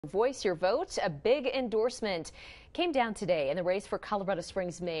Voice your vote. A big endorsement came down today in the race for Colorado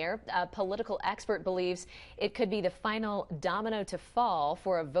Springs mayor. A political expert believes it could be the final domino to fall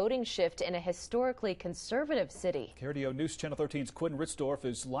for a voting shift in a historically conservative city. KRDO News Channel 13's Quinn Ritzdorf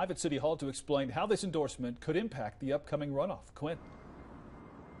is live at City Hall to explain how this endorsement could impact the upcoming runoff. Quinn.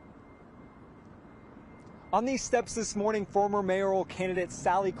 On these steps this morning, former mayoral candidate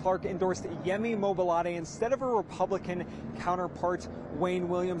Sally Clark endorsed Yemi Mobolade instead of her Republican counterpart Wayne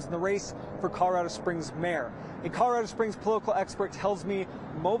Williams in the race for Colorado Springs mayor. A Colorado Springs political expert tells me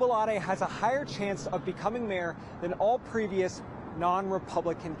Mobolade has a higher chance of becoming mayor than all previous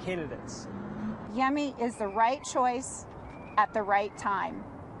non-Republican candidates. Yemi is the right choice at the right time,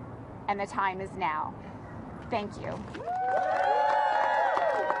 and the time is now. Thank you.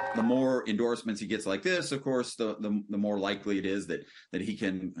 The more endorsements he gets like this, of course, the more likely it is that he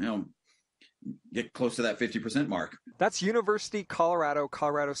can, get close to that 50% mark. That's University Colorado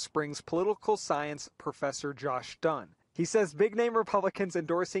Springs political science professor Josh Dunn. He says big-name Republicans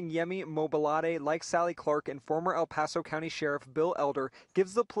endorsing Yemi Mobolade, like Sally Clark and former El Paso County Sheriff Bill Elder,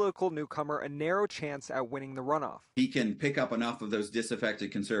 gives the political newcomer a narrow chance at winning the runoff. He can pick up enough of those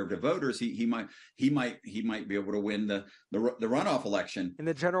disaffected conservative voters. He might be able to win the runoff election. In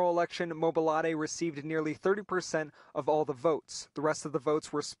the general election, Mobolade received nearly 30% of all the votes. The rest of the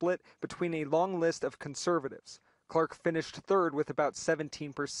votes were split between a long list of conservatives. Clark finished third with about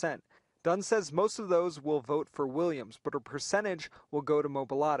 17%. Dunn says most of those will vote for Williams, but a percentage will go to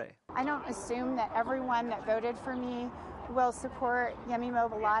Mobolade. I don't assume that everyone that voted for me will support Yemi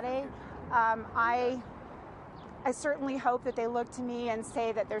Mobolade. I certainly hope that they look to me and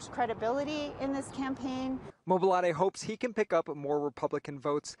say that there's credibility in this campaign. Mobolade hopes he can pick up more Republican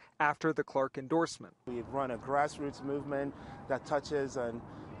votes after the Clark endorsement. We've run a grassroots movement that touches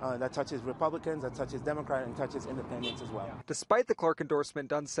Republicans, that touches Democrats, and touches independents as well. Despite the Clark endorsement,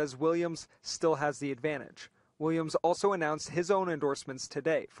 Dunn says Williams still has the advantage. Williams also announced his own endorsements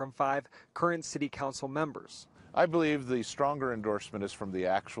today from 5 current city council members. I believe the stronger endorsement is from the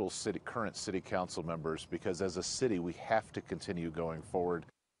actual current city council members, because as a city we have to continue going forward.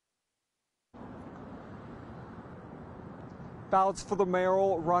 Ballots for the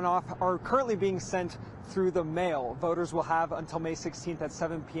mayoral runoff are currently being sent through the mail. Voters will have until May 16th at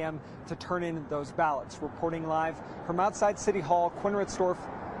 7 p.m. to turn in those ballots. Reporting live from outside City Hall, Quinn Ritzdorf,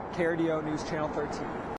 KRDO News Channel 13.